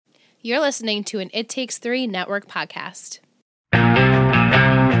You're listening to an It Takes Three Network podcast.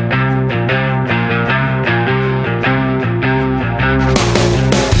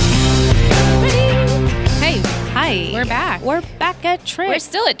 Hey. Hi. We're back. We're back at TRIC. We're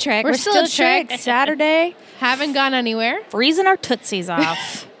still at TRIC. We're still at TRIC. Saturday. Haven't gone anywhere. Freezing our tootsies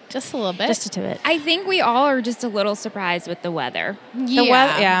off. Just a little bit. Just a tidbit. I think we all are just a little surprised with the weather.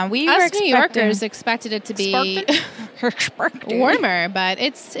 Yeah. We Us were New Yorkers expected it to be warmer, but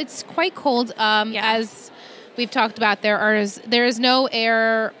it's quite cold. As we've talked about, there is no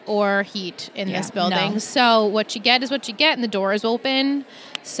air or heat in this building. No. So what you get is what you get, and the door is open.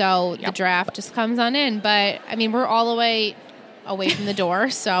 So the draft just comes on in. But I mean, we're all the way away from the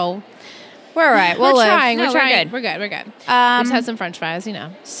door, so we're all right. We're trying. No, we're trying. we're We're good. We just had some French fries,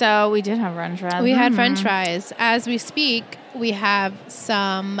 So we did have French fries. We had French fries. As we speak, we have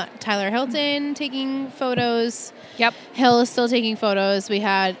some Tyler Hilton taking photos. Yep. Hill is still taking photos. We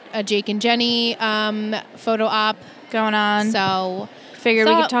had a Jake and Jenny photo op going on. So figured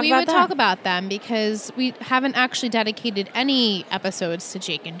we could talk about that. talk about them because we haven't actually dedicated any episodes to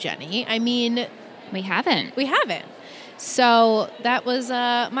Jake and Jenny. I mean, We haven't. So that was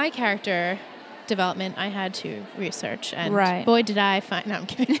my character development I had to research, and boy, did I find... No, I'm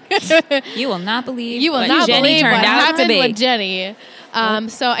kidding. You will not believe what Jenny turned out to be. With Jenny.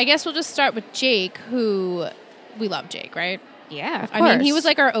 So I guess we'll just start with Jake, who... We love Jake, right? Yeah, of I mean, he was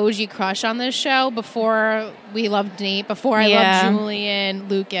like our OG crush on this show before we loved Nate, before I loved Julian,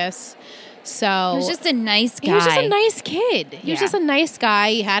 Lucas. So he was just a nice guy. He was just a nice kid. He was just a nice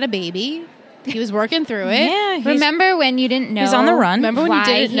guy. He had a baby. He was working through it. Yeah. Remember when you didn't know? He was on the run. Remember when you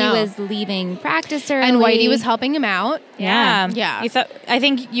didn't know? He was leaving practice early. And Whitey was helping him out. Yeah. Yeah. I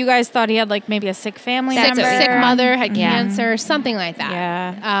think you guys thought he had like maybe a sick family member. Sick mother, had cancer, something like that.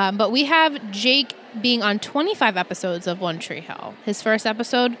 Yeah. But we have Jake being on 25 episodes of One Tree Hill. His first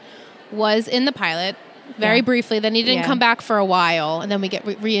episode was in the pilot. Very briefly. Then he didn't come back for a while. And then we get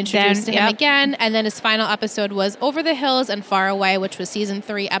reintroduced to him again. And then his final episode was Over the Hills and Far Away, which was season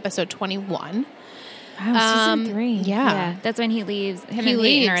 3, episode 21. Wow, season 3. Yeah. That's when he leaves. He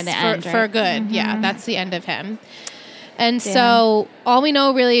leaves are in the end, for good. Mm-hmm. Yeah, that's the end of him. And so all we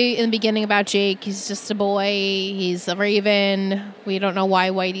know really in the beginning about Jake, he's just a boy. He's a raven. We don't know why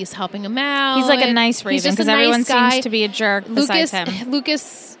Whitey's helping him out. He's like a nice raven because everyone seems to be a jerk besides him.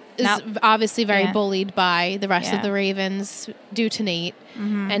 Lucas is obviously very bullied by the rest of the ravens due to Nate.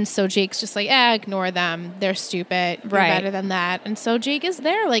 Mm-hmm. And so Jake's just like, ignore them. They're stupid. You're better than that. And so Jake is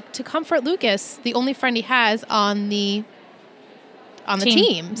there like to comfort Lucas, the only friend he has on the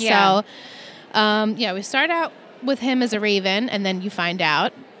team. Yeah. So, we start out with him as a raven, and then you find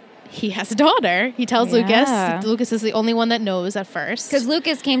out he has a daughter. He tells Lucas. Lucas is the only one that knows at first. Because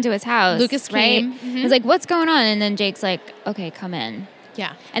Lucas came to his house. Lucas came. Right? Mm-hmm. He's like, what's going on? And then Jake's like, okay, come in.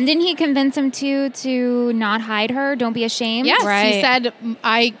 Yeah. And didn't he convince him to not hide her? Don't be ashamed? Yes. Right. He said,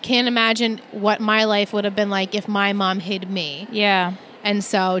 I can't imagine what my life would have been like if my mom hid me. Yeah. And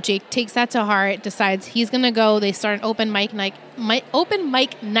so Jake takes that to heart, decides he's going to go. They start an open mic night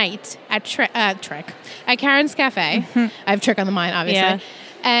at TRIC, at Karen's Cafe. I have TRIC on the mind, obviously. Yeah.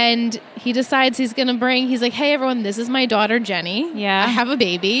 And he decides he's like, hey, everyone, this is my daughter, Jenny. Yeah. I have a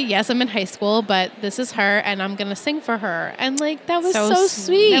baby. Yes, I'm in high school, but this is her, and I'm going to sing for her. And, like, that was so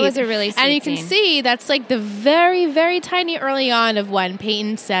sweet. That was a really sweet And you can see that's, like, the very, very tiny early on of when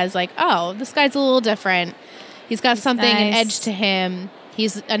Peyton says, like, oh, this guy's a little different. He's got something, an edge to him.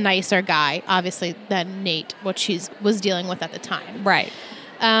 He's a nicer guy, obviously, than Nate, which he was dealing with at the time. Right.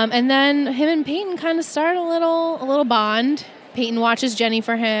 And then him and Peyton kind of start a little bond. Peyton watches Jenny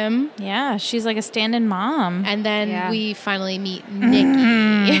for him. Yeah, she's like a stand-in mom. And then we finally meet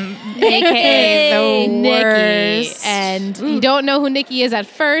Nikki. AKA the Nikki. worst. And you don't know who Nikki is at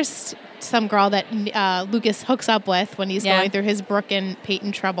first. Some girl that Lucas hooks up with when he's going through his Brooke and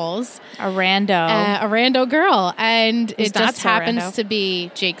Peyton troubles. A rando girl. And it not just so happens rando. to be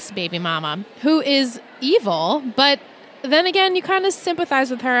Jake's baby mama, who is evil, but then again, you kind of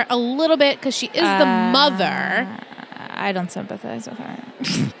sympathize with her a little bit because she is the mother. I don't sympathize with her.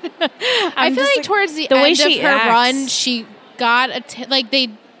 I feel like towards the way end she of her acts. run, she got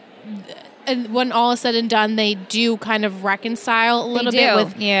and when all is said and done, they do kind of reconcile a little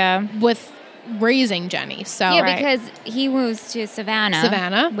bit with raising Jenny. So because he moves to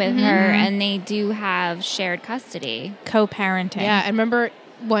Savannah with her, and they do have shared custody, co-parenting. Yeah, and remember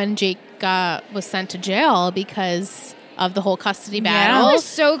when Jake was sent to jail because of the whole custody battle. It was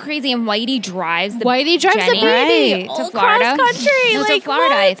so crazy. And Whitey drives the baby to Florida. cross country, No, like to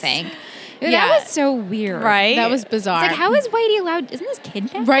Florida, what? I think. That was so weird. Right? That was bizarre. It's like, how is Whitey allowed? Isn't this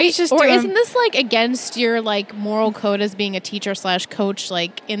kidnapping? Right? Isn't this like against your like moral code as being a teacher / coach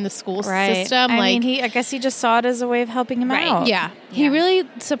like in the school system? I mean, I guess he just saw it as a way of helping him out. Yeah. He really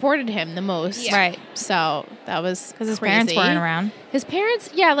supported him the most. Yeah. Right. So that was because his parents weren't around. His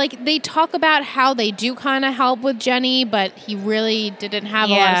parents, like they talk about how they do kind of help with Jenny, but he really didn't have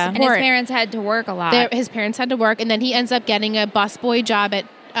a lot of support. And his parents had to work a lot. His parents had to work, and then he ends up getting a busboy job at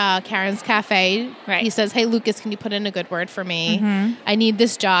Karen's Cafe. Right. He says, "Hey, Lucas, can you put in a good word for me? Mm-hmm. I need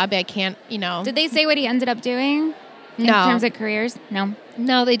this job. I can't, Did they say what he ended up doing? In terms of careers? No,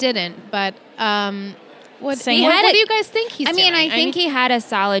 they didn't. But what do you guys think he's doing? I think he had a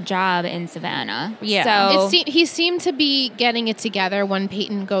solid job in Savannah. Yeah. So he seemed to be getting it together when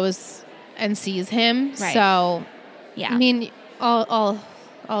Peyton goes and sees him. Right. So, yeah. I mean, all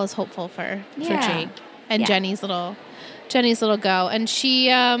is hopeful for Jake and Jenny's little go. And she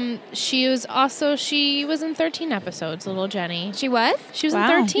was in 13 episodes, little Jenny. She was? She was in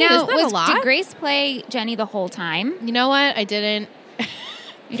 13. Now, a lot? Did Grace play Jenny the whole time? You know what? I didn't.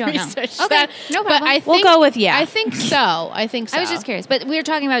 You don't know. Okay, no problem. But we'll go with I think so. I was just curious. But we were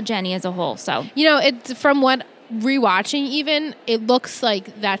talking about Jenny as a whole, so. It's from what rewatching even, it looks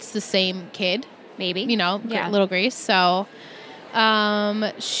like that's the same kid. Maybe. Little Grace. So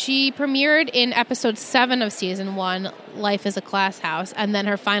she premiered in episode 7 of season 1, Life is a Class House. And then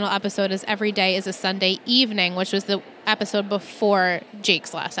her final episode is Every Day is a Sunday Evening, which was the episode before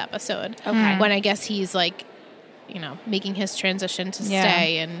Jake's last episode. Okay. When I guess he's like, making his transition to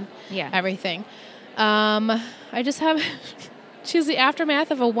stay and everything. I just have... She's the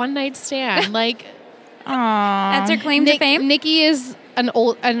aftermath of a one-night stand. Like... Aww. That's her claim to fame? Nikki is an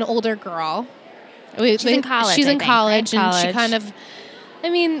older girl. She's in college. She's in college, and she kind of... I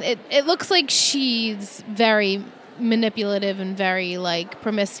mean, it looks like she's very manipulative and very, like,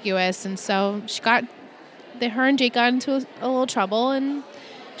 promiscuous. And so her and Jake got into a little trouble, and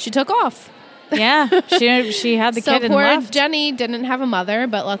she took off. Yeah, she had the kid and left. So poor Jenny didn't have a mother,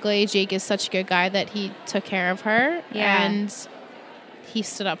 but luckily Jake is such a good guy that he took care of her. Yeah. And he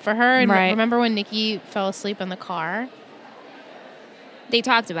stood up for her. And remember when Nikki fell asleep in the car? They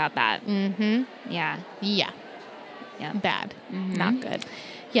talked about that. Mm-hmm. Yeah. Yeah. Yeah. Bad. Mm-hmm. Not good.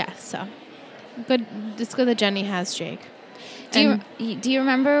 Yeah, so good. It's good that Jenny has Jake. Do you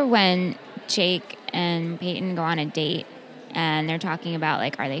remember when Jake and Peyton go on a date? And they're talking about,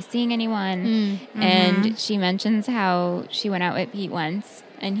 like, are they seeing anyone? Mm-hmm. And she mentions how she went out with Pete once,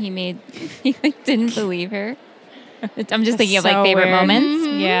 and he didn't believe her. I'm just thinking of, like, favorite moments.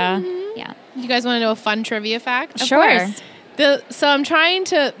 Mm-hmm. Yeah. Yeah. You guys want to know a fun trivia fact? Of course. So I'm trying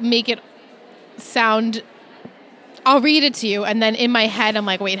to make it sound... I'll read it to you, and then in my head, I'm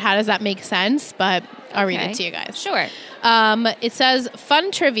like, wait, how does that make sense? But I'll read it to you guys. Sure. It says,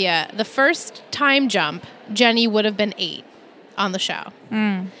 fun trivia, the first time jump, Jenny would have been 8. On the show.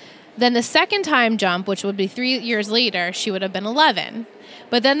 Then the second time jump, which would be 3 years later, she would have been 11.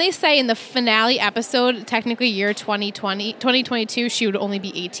 But then they say in the finale episode, technically year 2022, she would only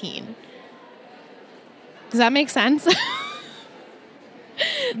be 18. Does that make sense?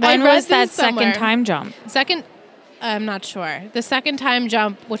 When was that second time jump? I'm not sure. The second time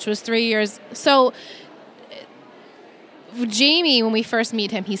jump, which was 3 years. So Jamie, when we first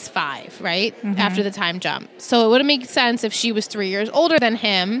meet him, he's 5, right? Mm-hmm. After the time jump. So it would have made sense if she was 3 years older than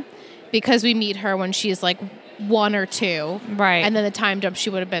him, because we meet her when she's like 1 or 2. Right. And then the time jump, she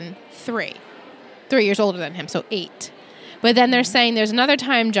would have been 3 years older than him, so 8. But then they're saying there's another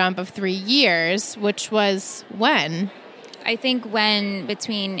time jump of 3 years, which was when? I think when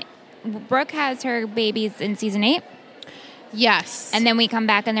Brooke has her babies in season 8. Yes. And then we come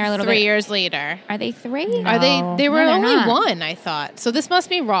back and they're a little 3 years later. Are they 3? No. Are they? They were only not. 1, I thought. So this must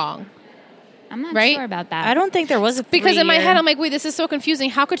be wrong. I'm not sure about that. I don't think there was a 3 Because in my head, I'm like, wait, this is so confusing.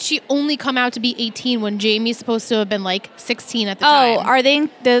 How could she only come out to be 18 when Jamie's supposed to have been like 16 at the time? Oh, are they in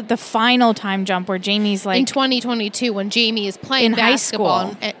the final time jump where Jamie's like... In 2022 when Jamie is playing in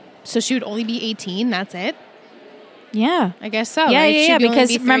basketball. High school. So she would only be 18, that's it? Yeah. I guess so. Yeah, right? yeah,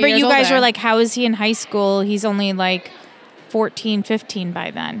 because remember you guys were like, how is he in high school? He's only like 14, 15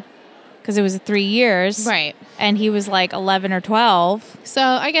 by then. Because it was 3 years. Right. And he was like 11 or 12. So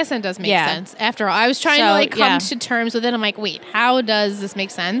I guess that does make sense. After all, I was trying to like come to terms with it. I'm like, wait, how does this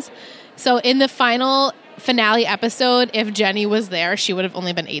make sense? So in the finale episode, if Jenny was there, she would have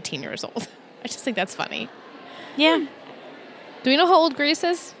only been 18 years old. I just think that's funny. Yeah. Do we know how old Grace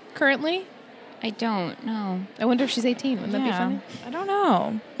is currently? I don't know. I wonder if she's 18. Wouldn't that be funny? I don't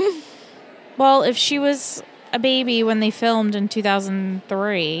know. Well, if she was a baby when they filmed in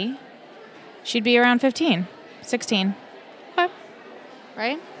 2003, she'd be around 15, 16. Okay.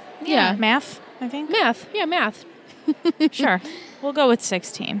 Right? Yeah. Math, I think. Math. Yeah, math. Sure. We'll go with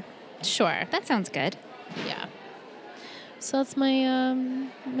 16. Sure. That sounds good. Yeah. So that's my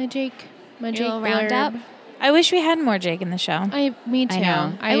my Jake little blurb. roundup. I wish we had more Jake in the show. Me too. I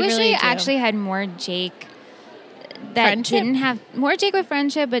know. I wish really we do. actually had more Jake that Friendship? didn't have more Jake with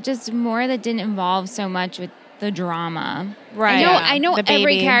friendship, but just more that didn't involve so much with the drama. Right. I know The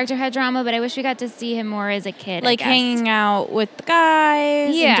every baby. character had drama, but I wish we got to see him more as a kid. Like I guess. hanging out with the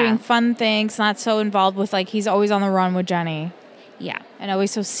guys Yeah. and doing fun things, not so involved with like he's always on the run with Jenny. Yeah. And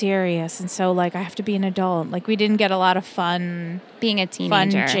always so serious and so like I have to be an adult. Like we didn't get a lot of fun Being a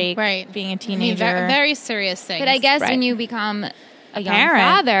teenager. Jake Right. being a I mean, teenager. very serious things. But I guess Right. when you become a young Parent.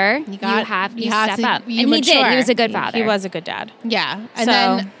 father, You you have have to step up. be And he did. mature. He was a good father. He was a good dad. Yeah. And So-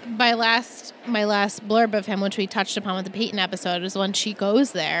 then my last blurb of him, which we touched upon with the Peyton episode, is when she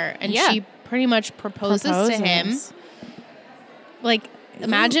goes there and Yeah. she pretty much proposes to him. Like,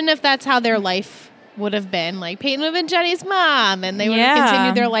 imagine if that's how their life would have been. Like, Peyton would have been Jenny's mom, and they would have Yeah.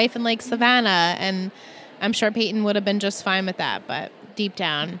 continued their life in, like, Savannah. And I'm sure Peyton would have been just fine with that. But deep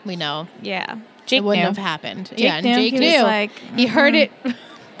down, we know Yeah. it Jake wouldn't knew. have happened. Jake and knew. Jake He was knew. like, He heard it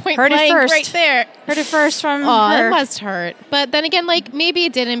point Heard it blank first. right there. Heard it first from Oh, her. it must hurt. But then again, like, maybe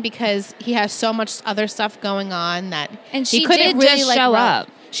it didn't because he has so much other stuff going on that And he she couldn't did really just like show run. up.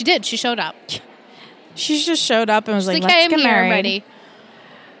 She did. She showed up. She just showed up and was She's like, like, hey, let's I'm get here. married. I'm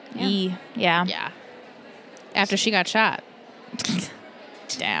ready. Yeah. Yeah. After she got shot.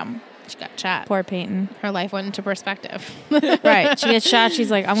 Damn. She got shot. Poor Peyton. Her life went into perspective. Right. She gets shot. She's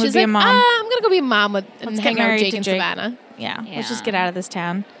like, I'm going She's to be like, a mom. I'm going to go be a mom and Let's get hang out with married Jake to and Jake. Savannah. Yeah. Yeah. Let's just get out of this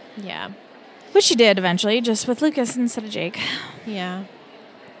town. Yeah. Which she did eventually, just with Lucas instead of Jake. Yeah.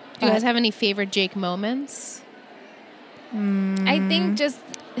 Do you guys have any favorite Jake moments? I think just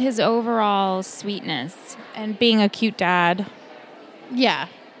his overall sweetness. And being a cute dad Yeah.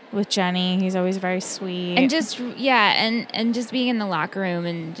 with Jenny. He's always very sweet. And just, and just being in the locker room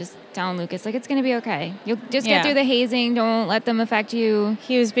and just telling Lucas, like, it's going to be okay. You'll just Yeah. get through the hazing. Don't let them affect you.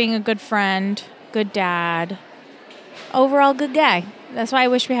 he was being a good friend, good dad. Overall, good guy. That's why I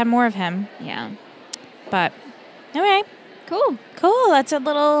wish we had more of him. Yeah. But anyway, Cool. that's a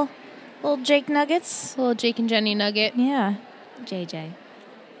little Jake nuggets. Little Jake and Jenny nugget. Yeah. JJ.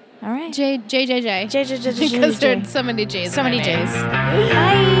 All right. JJJ. J. Because there's so many J's. So in my many name. J's.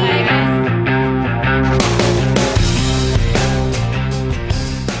 Bye, guys.